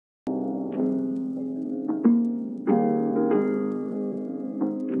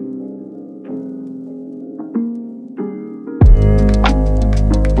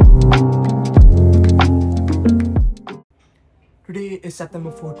is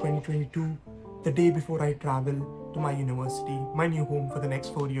September 4, 2022, the day before I travel to my university, my new home for the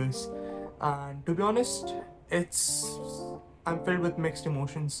next 4 years. And to be honest, I'm filled with mixed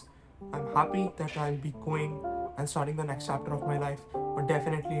emotions. I'm happy that I'll be going and starting the next chapter of my life, but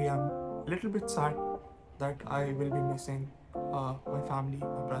definitely I'm a little bit sad that I will be missing my family,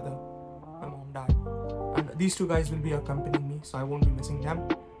 my brother, my mom, dad, and these two guys will be accompanying me, so I won't be missing them.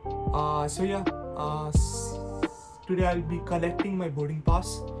 Today I'll be collecting my boarding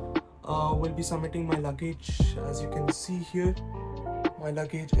pass. We'll be submitting my luggage. As you can see here, my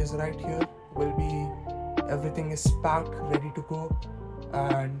luggage is right here. Everything is packed, ready to go,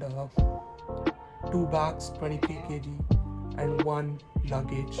 and 2 bags, 23 kg, and 1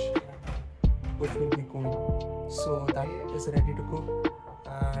 luggage, which will be going. So that is ready to go,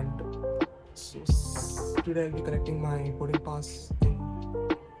 and so today I'll be collecting my boarding pass in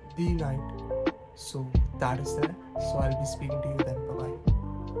the night. So that is there. So I'll be speaking to you then. Bye bye.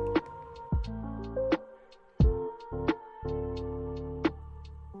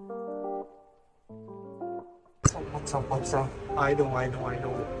 What's up? I know. I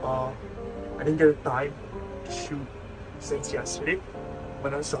didn't get time to shoot since yesterday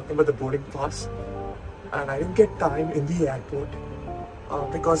when I was talking about the boarding pass, and I didn't get time in the airport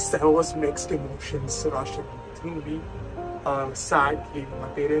because there was mixed emotions rushing through me. Sad leaving my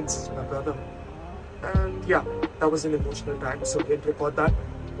parents, my brother, and yeah, that was an emotional time, so I didn't record that.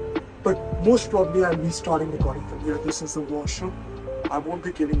 But most probably I'll be starting recording from here. This is the washroom. I won't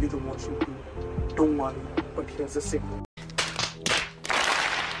be giving you the washroom too, don't worry, but here's the signal.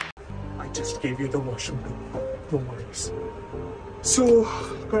 I just gave you the washroom too, no worries. So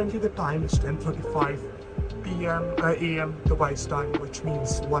currently the time is 10:35 AM Dubai's time, which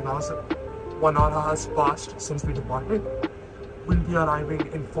means 1 hour has passed since we departed. We'll be arriving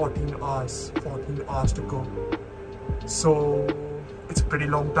in 14 hours to go. So it's a pretty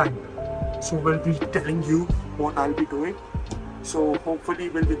long time. So we'll be telling you what I'll be doing. So hopefully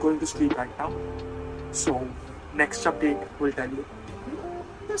we'll be going to sleep right now. So next update will tell you.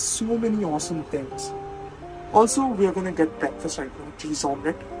 There's so many awesome things. Also, we are gonna get breakfast right now, cheese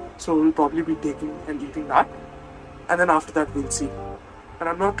omelette. So we'll probably be taking and eating that. And then after that we'll see. And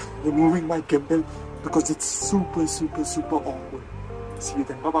I'm not removing my gimbal because it's super awkward. See you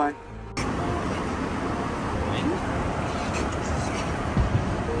then. Bye bye.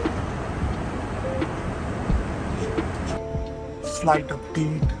 Flight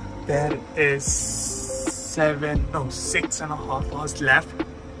update. There is 6.5 hours left.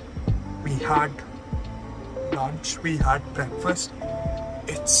 We had lunch, we had breakfast.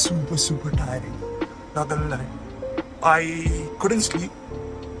 It's super tiring, not gonna lie. I couldn't sleep.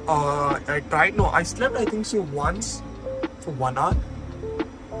 I slept I think so once for 1 hour,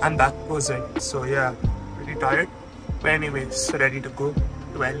 and that was it. So yeah, pretty tired, but anyways, ready to go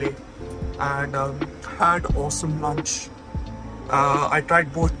to LA, and had awesome lunch. I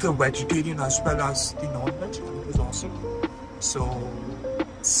tried both the vegetarian as well as the non-veg, and it was awesome. So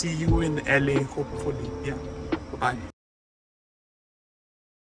see you in LA hopefully. Yeah, bye.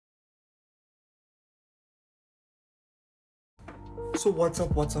 So what's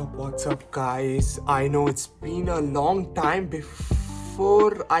up guys? I know it's been a long time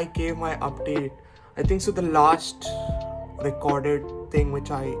before I gave my update. I think so the last recorded thing which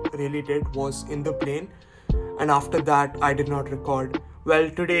I really did was in the plane, and after that I did not record.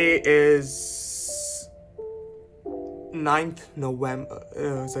 Well, today is 9th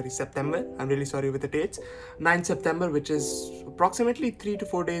September. I'm really sorry with the dates. 9th September, which is approximately 3 to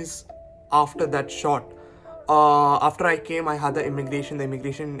 4 days after that shot. After I came, I had the immigration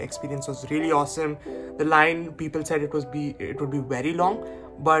experience was really awesome. The line, people said it would be very long,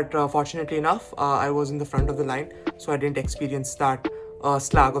 but fortunately enough, I was in the front of the line, so I didn't experience that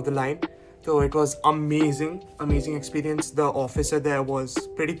slag of the line. So it was amazing experience. The officer there was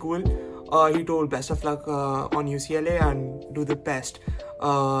pretty cool. He told best of luck on UCLA and do the best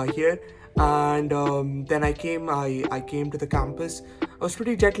here. And then I came to the campus. I was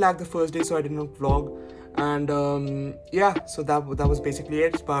pretty jet lagged the first day, so I did not vlog. And yeah, so that was basically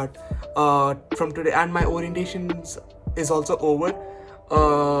it. But from today, and my orientation is also over.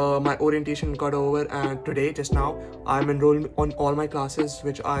 My orientation got over, and today, just now, I'm enrolled on all my classes,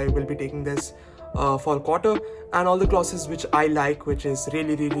 which I will be taking this fall quarter, and all the classes which I like, which is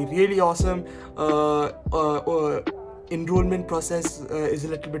really awesome. Enrollment process is a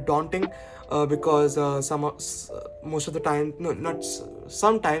little bit daunting because most of the time,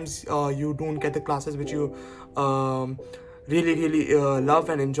 sometimes you don't get the classes which you really love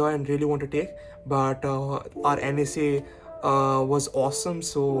and enjoy and really want to take. But our NSA was awesome,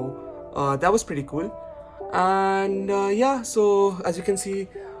 so that was pretty cool. And yeah, so as you can see,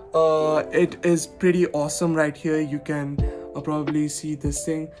 it is pretty awesome right here. You can probably see this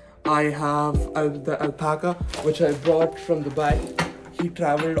thing. I have the alpaca which I brought from Dubai. He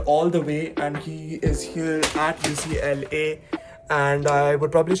traveled all the way and he is here at UCLA, and I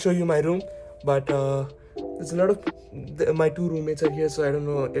would probably show you my room, but there's a lot of my two roommates are here, so I don't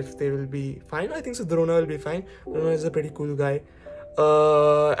know if they will be fine. I think so Drona will be fine. Drona is a pretty cool guy.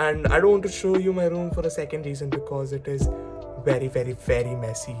 And I don't want to show you my room for a second reason, because it is very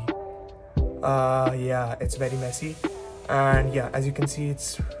messy. Yeah, it's very messy, and yeah, as you can see,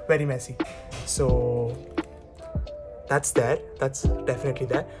 it's very messy. So that's definitely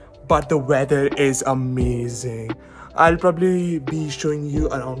there, but the weather is amazing. I'll probably be showing you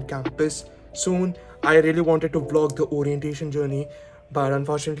around campus soon. I really wanted to vlog the orientation journey, but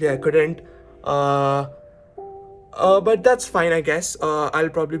unfortunately I couldn't. But that's fine, I guess. I'll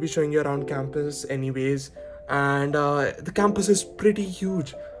probably be showing you around campus anyways, and the campus is pretty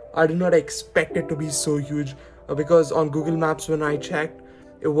huge. I did not expect it to be so huge, because on Google Maps when I checked,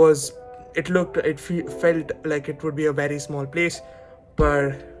 it felt like it would be a very small place,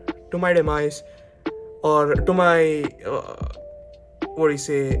 but to my demise, or to my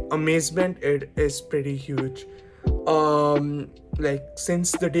amazement, it is pretty huge. Like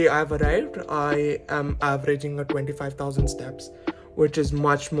since the day I've arrived, I am averaging 25,000 steps, which is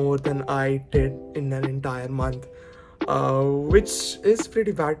much more than I did in an entire month, which is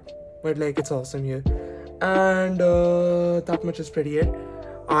pretty bad, but like it's awesome here. And that much is pretty it.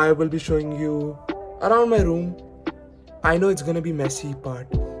 I will be showing you around my room. I know it's gonna be messy, but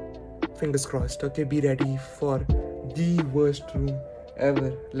fingers crossed. Okay, be ready for the worst room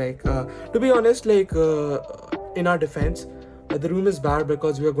ever. Like to be honest, like in our defense, the room is bad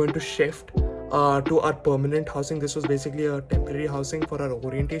because we are going to shift to our permanent housing. This was basically a temporary housing for our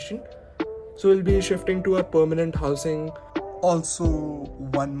orientation, so we'll be shifting to our permanent housing. Also,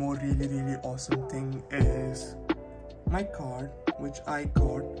 one more really awesome thing is my card, which I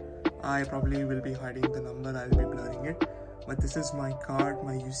got. I probably will be hiding the number, I'll be blurring it, but this is my card,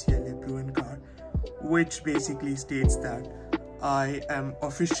 my UCLA Bruin card, which basically states that I am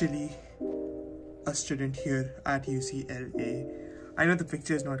officially a student here at UCLA. I know the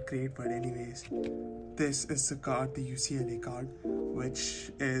picture is not great, but anyways, this is the card, the UCLA card,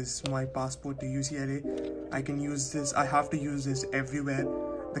 which is my passport to UCLA. I can use this, I have to use this everywhere.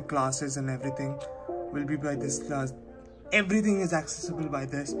 The classes and everything will be by this class. Everything is accessible by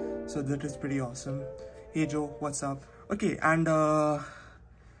this, so that is pretty awesome. Hey Joe, what's up? Okay, and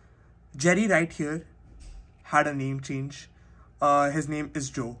Jerry right here had a name change. His name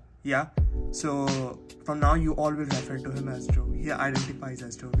is Joe. Yeah, so from now you all will refer to him as Joe. He identifies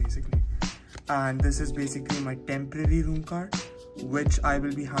as Joe basically. And this is basically my temporary room card, which I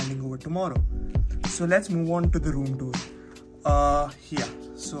will be handing over tomorrow. So let's move on to the room tour. Yeah,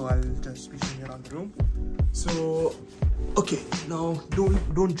 so I'll just be showing you around the room. So okay, now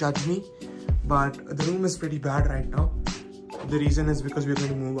don't judge me, but the room is pretty bad right now. The reason is because we're going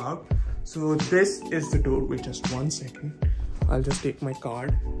to move out. So this is the door. Wait just 1 second, I'll just take my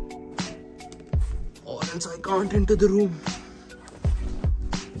card, or else I can't enter the room.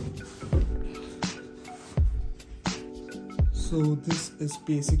 So this is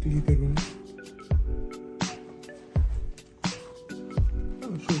basically the room.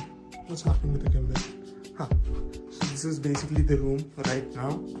 Oh shoot, what's happening with the camera? Huh. So this is basically the room right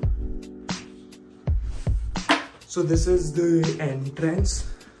now. So this is the entrance.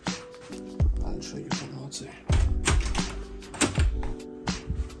 I'll show you from outside.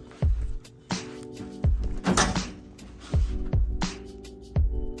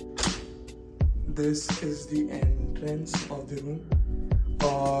 This is the entrance of the room.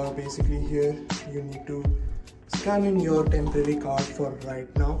 Basically here you need to scan in your temporary card for right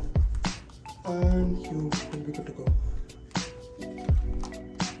now, and you will be good to go.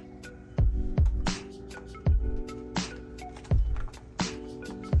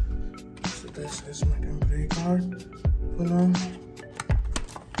 So this is my temporary card for now.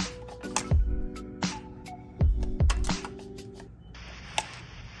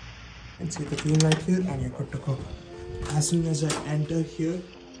 And see the green light here, and you're good to go. As soon as I enter here,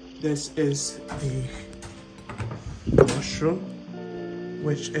 this is the washroom,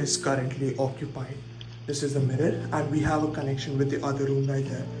 which is currently occupied. This is the mirror, and we have a connection with the other room right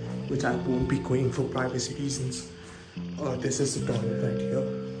there, which I won't be going for privacy reasons. This is the toilet right here.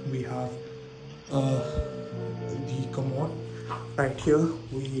 We have the commode right here.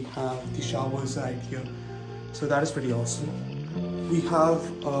 We have the showers right here. So that is pretty awesome. We have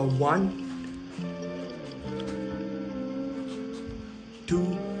 1,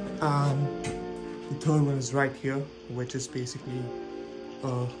 2, and The third one is right here, which is basically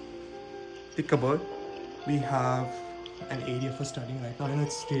the cupboard. We have an area for studying right now. I know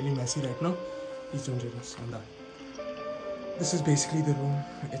it's really messy right now. Please don't judge us on that. This is basically the room.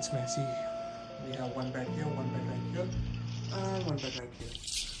 It's messy. We have one bed here, one bed right here, and one bed right here.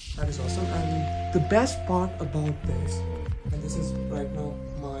 That is awesome. And the best part about this, and this is right now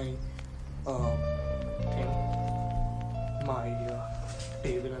my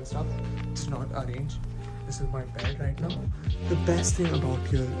table and stuff. It's not arranged. This is my bed right now. The best thing about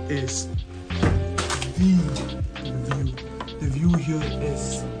here is the view. The view here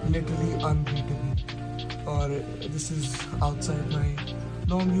is literally unbeatable. Or this is outside my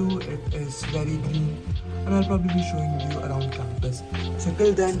dorm view. It is very green, and I'll probably be showing you around campus. So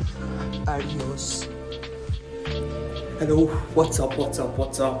till then, adios. Hello, what's up?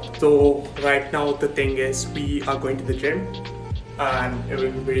 So right now the thing is we are going to the gym and it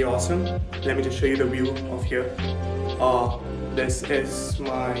will be pretty awesome. Let me just show you the view of here. This is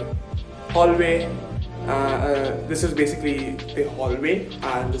my hallway. This is basically the hallway,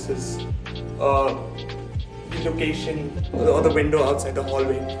 and this is the location or the window outside the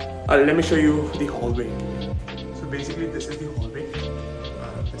hallway. Let me show you the hallway. So basically this is the hallway.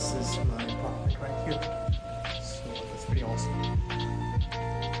 This is my apartment right here. So that's pretty awesome.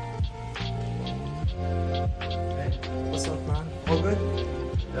 Hey, what's up, man? All good?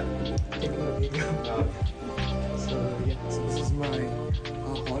 Yeah. Taking a video. So yeah, so this is my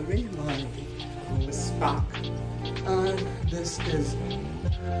hallway. My room is back, and this is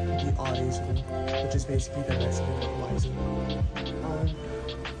the RA's room, which is basically the resident advisor. And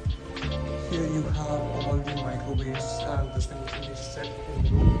here you have all the microwaves and this thing which is set in the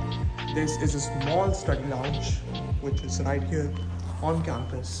room. This is a small study lounge, which is right here on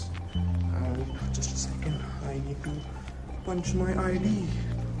campus. And just a second, I need to punch my ID.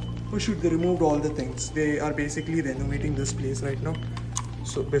 Oh shoot, they removed all the things. They are basically renovating this place right now,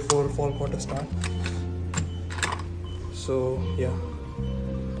 so before fall quarter start. So yeah.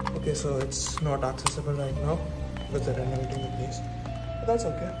 Okay, so it's not accessible right now because they're renovating the place. But that's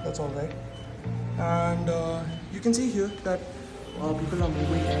okay, that's alright. And you can see here that people are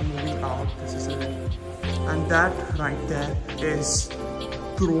moving in, moving out. This is it. And that right there is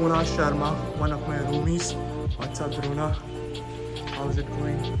Drona Sharma, one of my roomies. What's up, Drona? How's it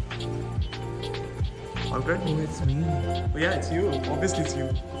going? All good? Oh, it's me. Oh yeah, it's you. Obviously it's you.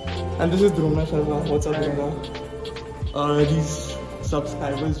 And this is Drona Sharma. What's up, Drona? These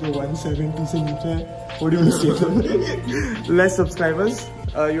subscribers जो 170 से नीचे हैं, what do you want to say to them? Less subscribers.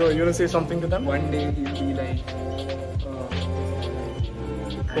 You want to say something to them? One day he'll be like,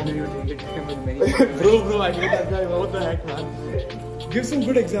 and you take it him with many. Bro, I hate that guy. What the heck, man? Give some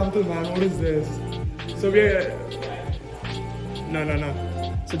good example, man. What is this? So we are. No.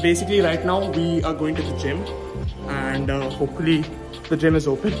 So basically, right now we are going to the gym, and hopefully the gym is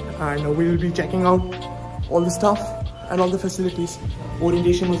open, and we will be checking out all the stuff and all the facilities.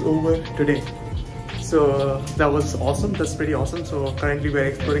 Orientation was over today, so that was awesome. That's pretty awesome. So currently we're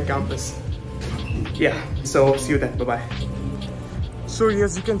exploring campus. Yeah, so see you then. Bye bye. So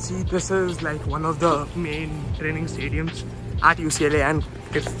as you can see, this is like one of the main training stadiums at UCLA, and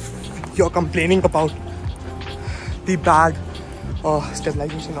if you're complaining about the bad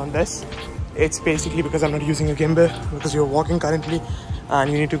stabilization on this, it's basically because I'm not using a gimbal, because you're walking currently and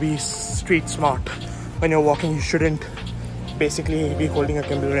you need to be street smart. When you're walking, you shouldn't basically be holding a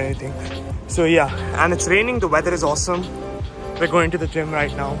gimbal or anything. So yeah, and it's raining, the weather is awesome. We're going to the gym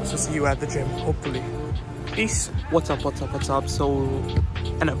right now, so see you at the gym, hopefully. Peace. What's up? So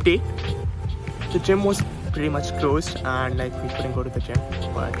an update, the gym was pretty much closed and like we couldn't go to the gym,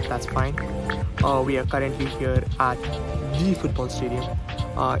 but that's fine. We are currently here at the football stadium.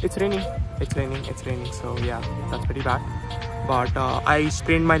 It's raining, so yeah, that's pretty bad. But I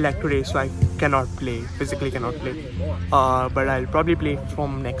sprained my leg today, so I cannot play, physically cannot play. But I'll probably play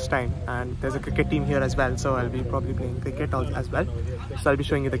from next time, and there's a cricket team here as well, so I'll be probably playing cricket as well. So I'll be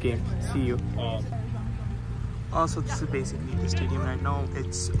showing you the game. See you. So this is basically the stadium right now.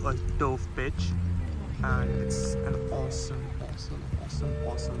 It's a turf pitch, and it's an awesome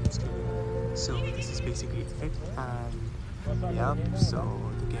stadium. So this is basically it, and yeah, so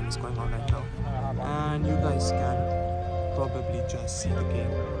the game is going on right now, and you guys can probably just see the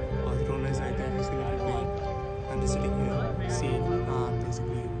game. Drone is right there, he's going to be playing, and he's sitting here, seeing and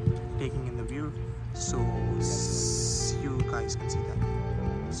basically taking in the view. So you guys can see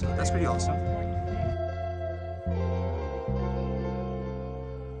that. So that's pretty awesome.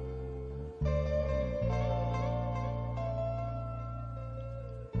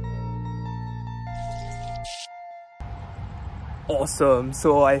 awesome.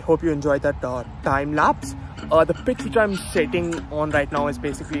 So I hope you enjoyed that time lapse. The pitch which I'm sitting on right now is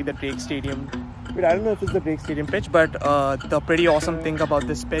basically the Drake Stadium. But I don't know if it's the Drake Stadium pitch, but the pretty awesome thing about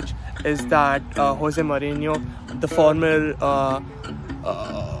this pitch is that Jose Mourinho, the former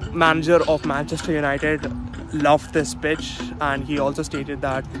manager of Manchester United, loved this pitch, and he also stated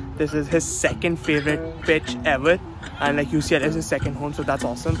that this is his second favorite pitch ever, and like UCLA is his second home, so that's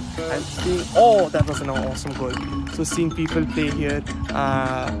awesome. And seeing, oh, that was an awesome goal. So seeing people play here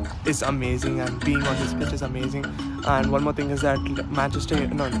is amazing, and being on this pitch is amazing. And one more thing is that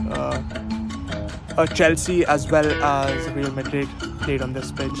Chelsea as well as Real Madrid played on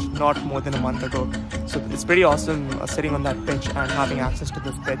this pitch not more than a month ago, so it's pretty awesome sitting on that pitch and having access to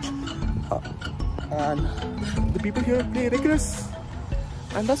this pitch. And the people here play rigorous,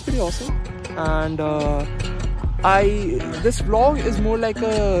 and that's pretty awesome. And this vlog is more like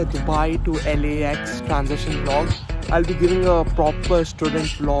a Dubai to LAX transition vlog. I'll be giving a proper student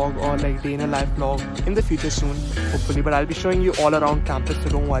vlog or like day in a life vlog in the future soon, hopefully, but I'll be showing you all around campus, so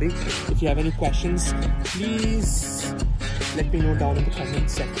don't worry. If you have any questions, please let me know down in the comment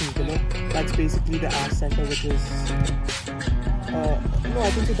section below. That's basically the art center, which is no, I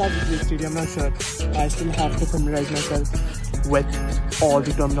think so that's the Drake Stadium, I'm not sure. I still have to familiarize myself with all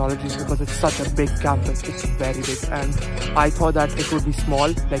the terminologies because it's such a big campus. It's very big, and I thought that it would be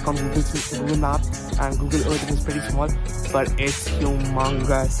small, like on Google Maps and Google Earth it is pretty small, but it's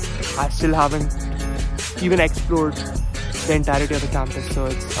humongous. I still haven't even explored the entirety of the campus, so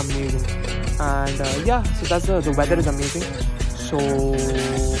it's amazing. And yeah, so that's the weather is amazing, so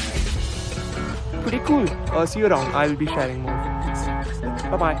pretty cool. See you around. I'll be sharing more.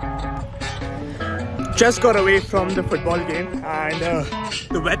 Bye bye. Just got away from the football game, and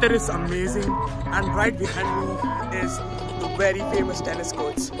the weather is amazing, and right behind me is the very famous tennis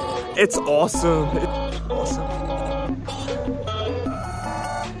courts. It's awesome. It's awesome.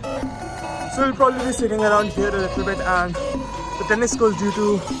 So we'll probably be sitting around here a little bit, and the tennis courts, due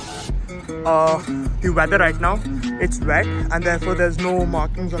to the weather right now, it's wet, and therefore there's no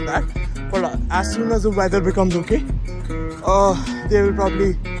markings on that. But as soon as the weather becomes okay, they will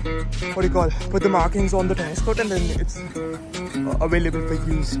probably, put the markings on the tennis court, and then it's available for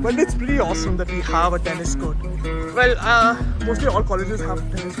use. But it's pretty awesome that we have a tennis court. Well, mostly all colleges have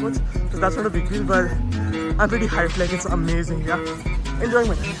tennis courts, so that's not a big deal, but I'm pretty hyped. Like, it's amazing. Yeah, enjoying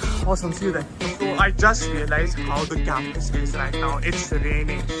my time. Awesome. See you then. So I just realized how the campus is right now. It's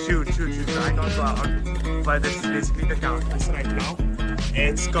raining. Shoot. I don't go out, but this is basically the campus right now.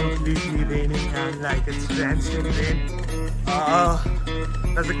 It's completely raining, and like it's drenched in rain.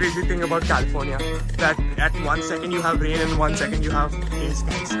 That's the crazy thing about California, that at 1 second you have rain and 1 second you have clear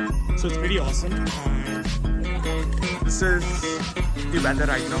skies. So it's pretty awesome. And this is the weather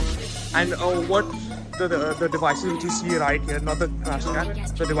right now. And what the devices which you see right here, not the trash can,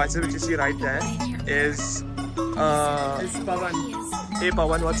 the devices which you see right there is It's Pawan. Hey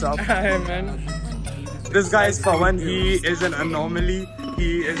Pawan, what's up? Hi man. This guy is Pawan. He is an anomaly.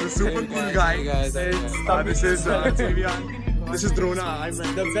 He is a super cool guy. Hey guys, This is Xavier. This is Drona. I'm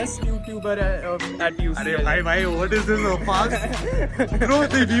the best YouTuber at UCLA. Arey bhai, what is this so fast? Bro,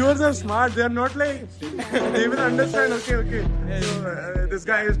 the viewers are smart. They are not like, they will understand. Okay. So this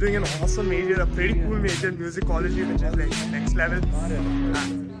guy is doing an awesome major, a pretty cool major in musicology, which is like next level.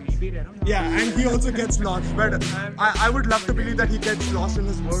 Yeah, and he also gets lost. But I would love to believe that he gets lost in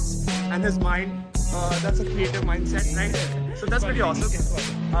his works and his mind. That's a creative mindset, right? So that's pretty awesome.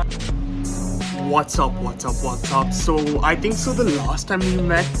 What's up? So I think so the last time we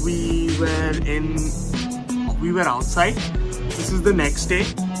met, we were outside. This is the next day.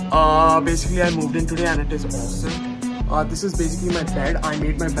 Basically I moved in today, and it is awesome. This is basically my bed. I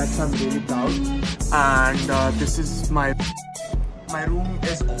made my bed, so I'm really proud. And this is my room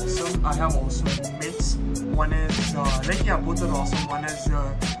is awesome. I have awesome roommates. One is both are awesome. One is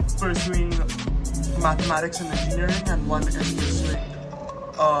pursuing mathematics and engineering, and one is pursuing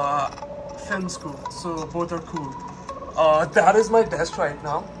film school. So both are cool. That is my desk right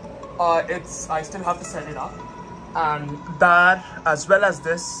now. I still have to set it up, and that as well as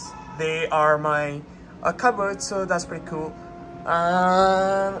this, they are my cupboard. So that's pretty cool.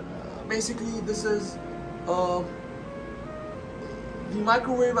 Basically this is the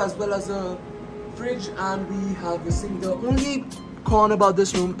microwave as well as a fridge, and we have this thing. The only con about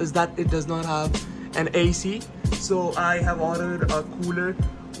this room is that it does not have an AC, so I have ordered a cooler,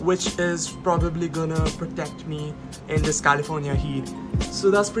 which is probably gonna protect me in this California heat. So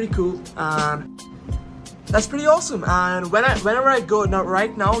that's pretty cool, and that's pretty awesome. And whenever I go now,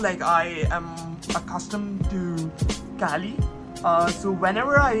 right now, like I am accustomed to Cali, so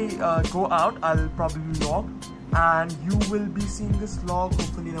whenever I go out, I'll probably vlog. and you will be seeing this vlog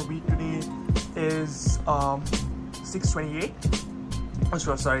hopefully in a week. Today is 6:28. Oh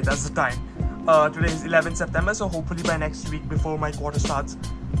sure, sorry, that's the time. Today is 11th September, so hopefully by next week before my quarter starts,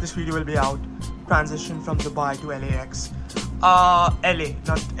 this video will be out. Transition from Dubai to LAX. LA,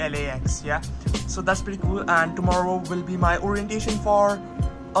 not LAX, yeah. So that's pretty cool, and tomorrow will be my orientation for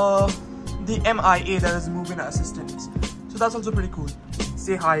the MIA, that is Move-in Assistance. So that's also pretty cool.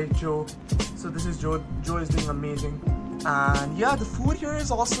 Say hi, Joe. So this is Joe. Joe is doing amazing, and yeah, the food here is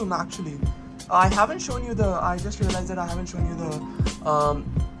awesome actually. I haven't shown you I just realized that I haven't shown you the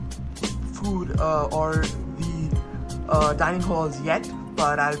food or the dining halls yet,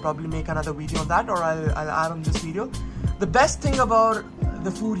 but I'll probably make another video on that, or I'll add on this video. The best thing about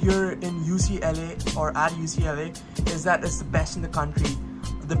the food here in UCLA or at UCLA is that it's the best in the country,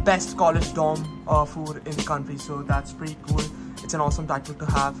 the best college dorm food in the country. So that's pretty cool. It's an awesome title to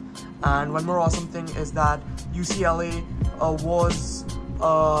have. And one more awesome thing is that UCLA was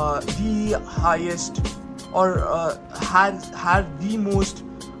the highest, or had the most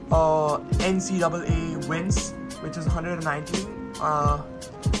NCAA wins, which is 119,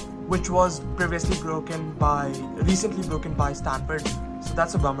 which was previously recently broken by Stanford. So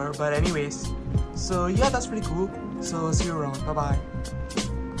that's a bummer, but anyways, so yeah, that's pretty cool. So see you around. Bye bye.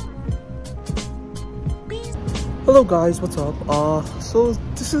 Hello guys, what's up? So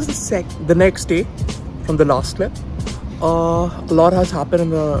this is the next day from the last clip. A lot has happened in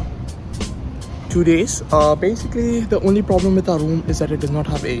the 2 days. Basically, the only problem with our room is that it does not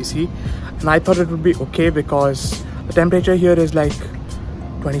have AC, and I thought it would be okay because the temperature here is like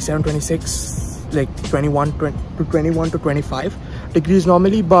 27, 26, like 21 to 25 degrees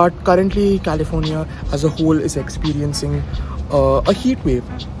normally, but currently California as a whole is experiencing a heat wave.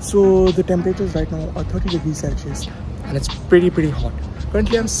 So the temperatures right now are 30 degrees Celsius, and it's pretty hot.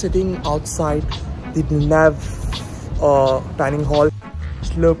 Currently I'm sitting outside the Nev dining hall,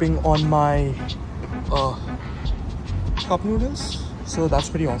 slurping on my cup noodles. So that's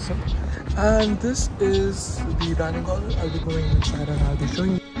pretty awesome. And this is the dining hall. I'll be going inside and I'll be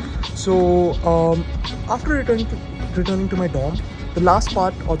showing you. So after returning to my dorm, the last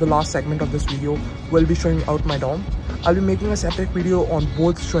part or the last segment of this video will be showing out my dorm. I'll be making a separate video on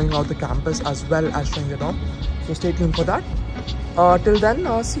both showing out the campus as well as showing the dorm. So stay tuned for that. Till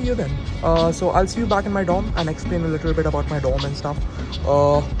then, see you then. So I'll see you back in my dorm and explain a little bit about my dorm and stuff.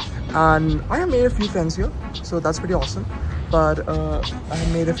 And I have made a few friends here, so that's pretty awesome. But I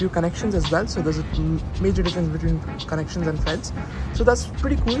have made a few connections as well, so there's a major difference between connections and friends. So that's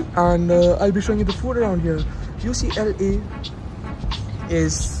pretty cool, and I'll be showing you the food around here. UCLA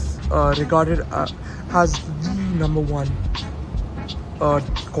is regarded has the #1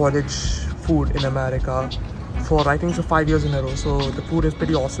 college food in America for I think so 5 years in a row. So the food is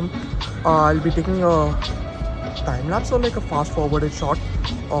pretty awesome. I'll be taking a time lapse or like a fast forwarded shot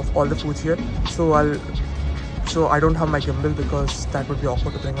of all the foods here. So I don't have my gimbal because that would be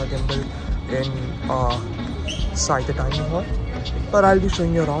awkward to bring a gimbal inside the dining hall. But I'll be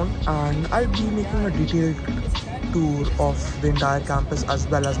showing you around, and I'll be making a detailed tour of the entire campus as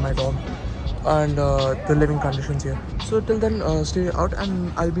well as my dorm and the living conditions here. So till then, stay out,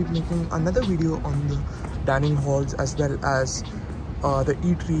 and I'll be making another video on the dining halls as well as the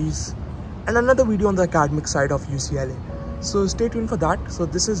eateries, and another video on the academic side of UCLA. So stay tuned for that. So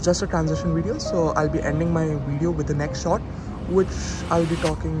this is just a transition video, so I'll be ending my video with the next shot, which I'll be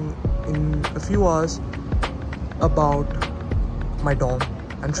talking in a few hours about my dorm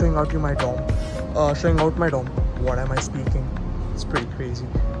and showing out my dorm. What am I speaking? It's pretty crazy.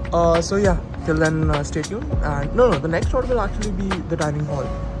 So yeah, till then, stay tuned. And no, the next shot will actually be the dining hall.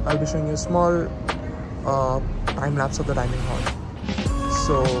 I'll be showing you a small time lapse of the dining hall.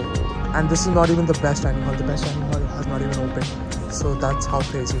 So, and this is not even the best dining hall. The best dining hall has not even opened. So that's how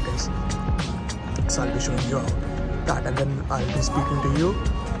crazy it is. So I'll be showing you that, and then I'll be speaking to you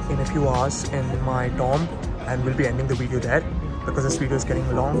in a few hours in my dorm, and we'll be ending the video there because this video is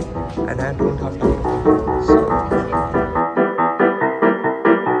getting long and I don't have time. So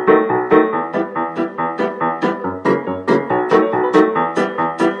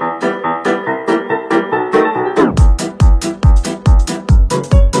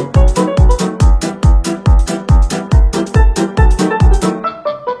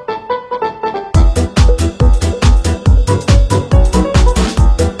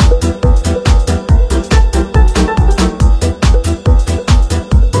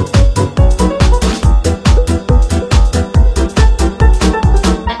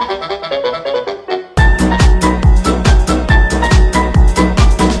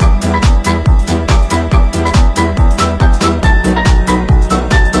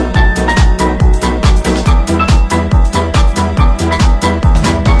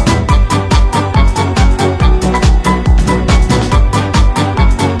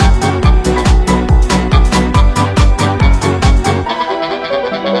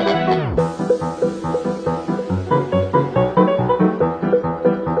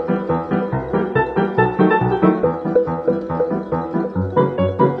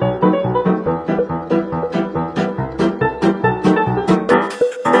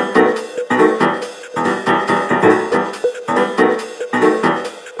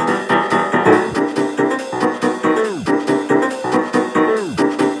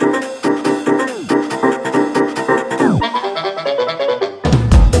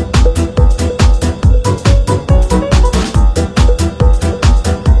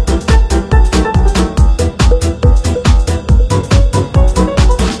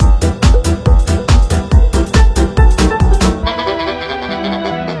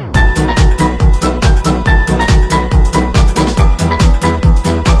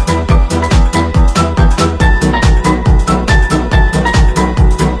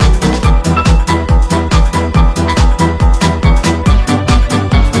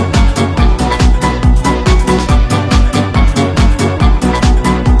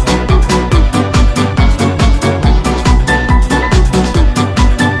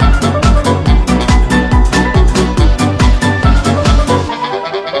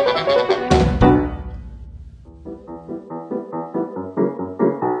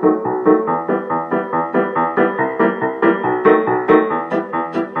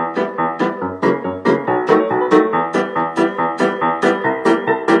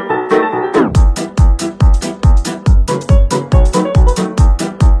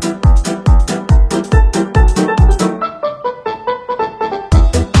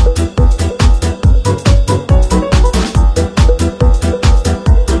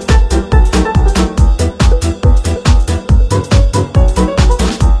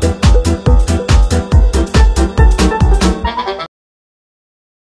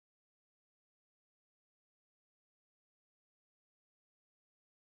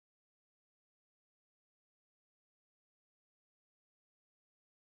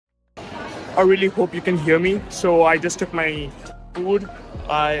I really hope you can hear me. So I just took my food.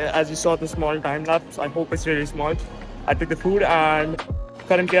 As you saw the small time lapse, I hope it's really small. I took the food, and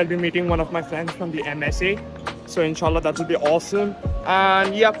currently I'll be meeting one of my friends from the MSA. So inshallah that will be awesome.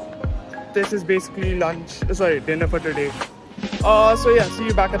 And yep, this is basically dinner for today. So yeah, see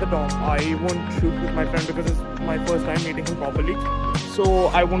you back at the dorm. I won't shoot with my friend because it's my first time meeting him properly. So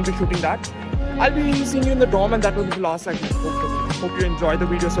I won't be shooting that. I'll be seeing you in the dorm, and that will be the last segment, hopefully. Hope you enjoyed the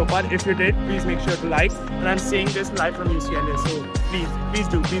video so far. If you did, please make sure to like. And I'm saying this live from UCLA, so please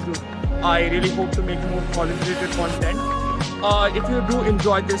do. I really hope to make more college-related content. If you do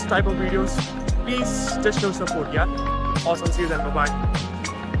enjoy this type of videos, please just show support, yeah? Awesome, see you then, bye-bye.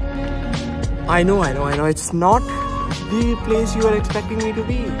 I know, it's not the place you were expecting me to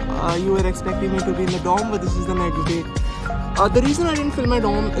be. You were expecting me to be in the dorm, but this is the next day. The reason I didn't film my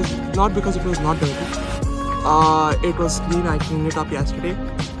dorm is not because it was not dirty. It was clean. I cleaned it up yesterday.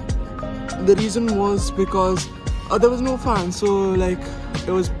 The reason was because there was no fan, so like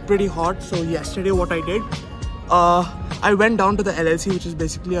it was pretty hot. So yesterday what I did, I went down to the LLC, which is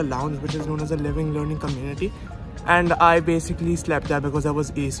basically a lounge, which is known as a living learning community, and I basically slept there because there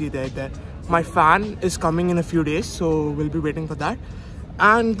was AC there. My fan is coming in a few days, so we'll be waiting for that.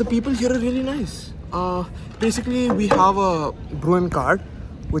 And the people here are really nice. Basically we have a Bruin card,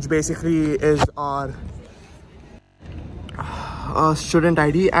 which basically is our student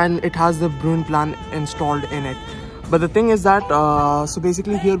ID, and it has the Bruin plan installed in it. But the thing is that so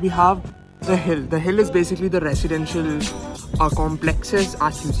basically here we have the hill. The hill is basically the residential complexes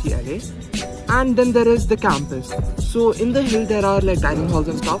at UCLA, and then there is the campus. So in the hill there are like dining halls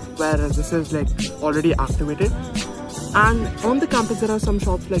and stuff, whereas this is like already activated. And on the campus there are some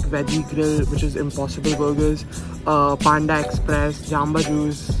shops like Veggie Grill, which is Impossible Burgers, Panda Express, Jamba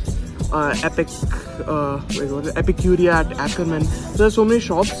Juice, Epicuria at Ackerman. So there are so many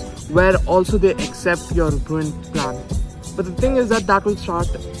shops where also they accept your Bruin plan. But the thing is that will start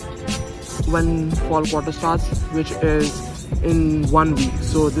when fall quarter starts, which is in 1 week.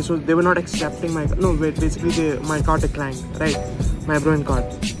 So they were not accepting my my card declined, right? My Bruin card.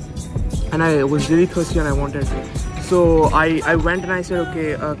 And I was really thirsty and I wanted. So I went and I said,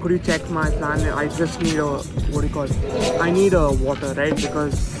 okay, could you check my plan? I just need I need a water, right?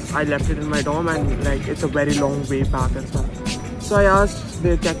 Because I left it in my dorm and like it's a very long way back and stuff. So I asked,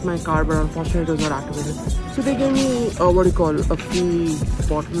 they checked my card, but unfortunately it was not activated. So they gave me a free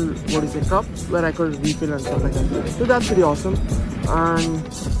bottle, cup where I could refill and stuff like that. So that's pretty awesome.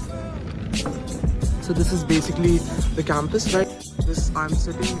 And so this is basically the campus, right? I'm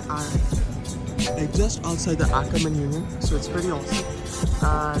sitting like just outside the Ackerman Union, so it's pretty awesome.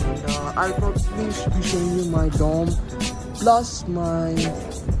 And I'll probably be showing you my dorm plus my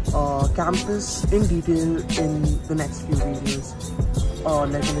campus in detail in the next few videos,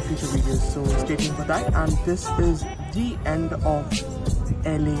 like in the future videos, so stay tuned for that. And this is the end of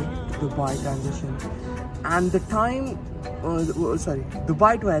LA to Dubai transition, and the time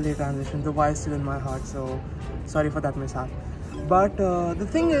Dubai to LA transition. Dubai is still in my heart, so sorry for that mishap. But the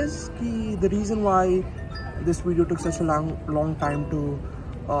thing is, the reason why this video took such a long time to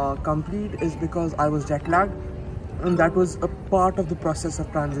complete is because I was jet lagged, and that was a part of the process of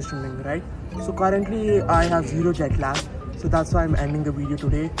transitioning, right? So currently I have 0 jet lag, so that's why I'm ending the video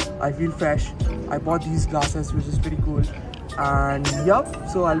today. I feel fresh. I bought these glasses, which is pretty cool. And yup,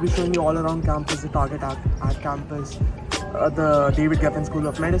 so I'll be showing you all around campus, the Target at campus, the David Geffen School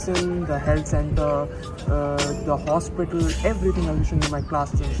of Medicine, the health center, the hospital, everything. I'll be showing you my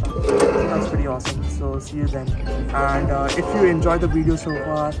classes and stuff. So that's pretty awesome. So see you then. And if you enjoyed the video so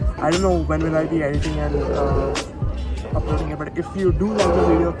far, I don't know when will I be editing and uploading it, but if you do like the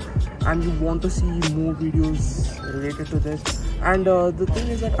video and you want to see more videos related to this, and the thing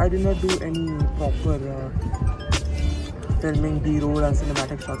is that I did not do any proper filming B-roll and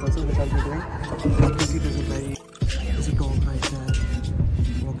cinematic shots also, which I'll be doing. You can see there's a dog right there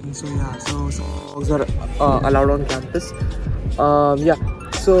walking. So yeah, so dogs are allowed on campus. Yeah,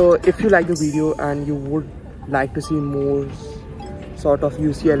 so if you like the video and you would like to see more sort of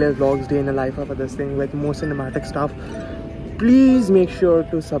UCLA vlogs, day in the life of this thing with more cinematic stuff, please make sure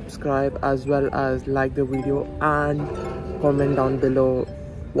to subscribe as well as like the video and comment down below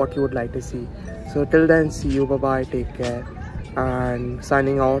what you would like to see. So till then, see you, bye bye, take care, and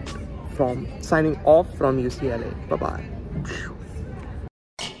signing off from UCLA. Bye bye.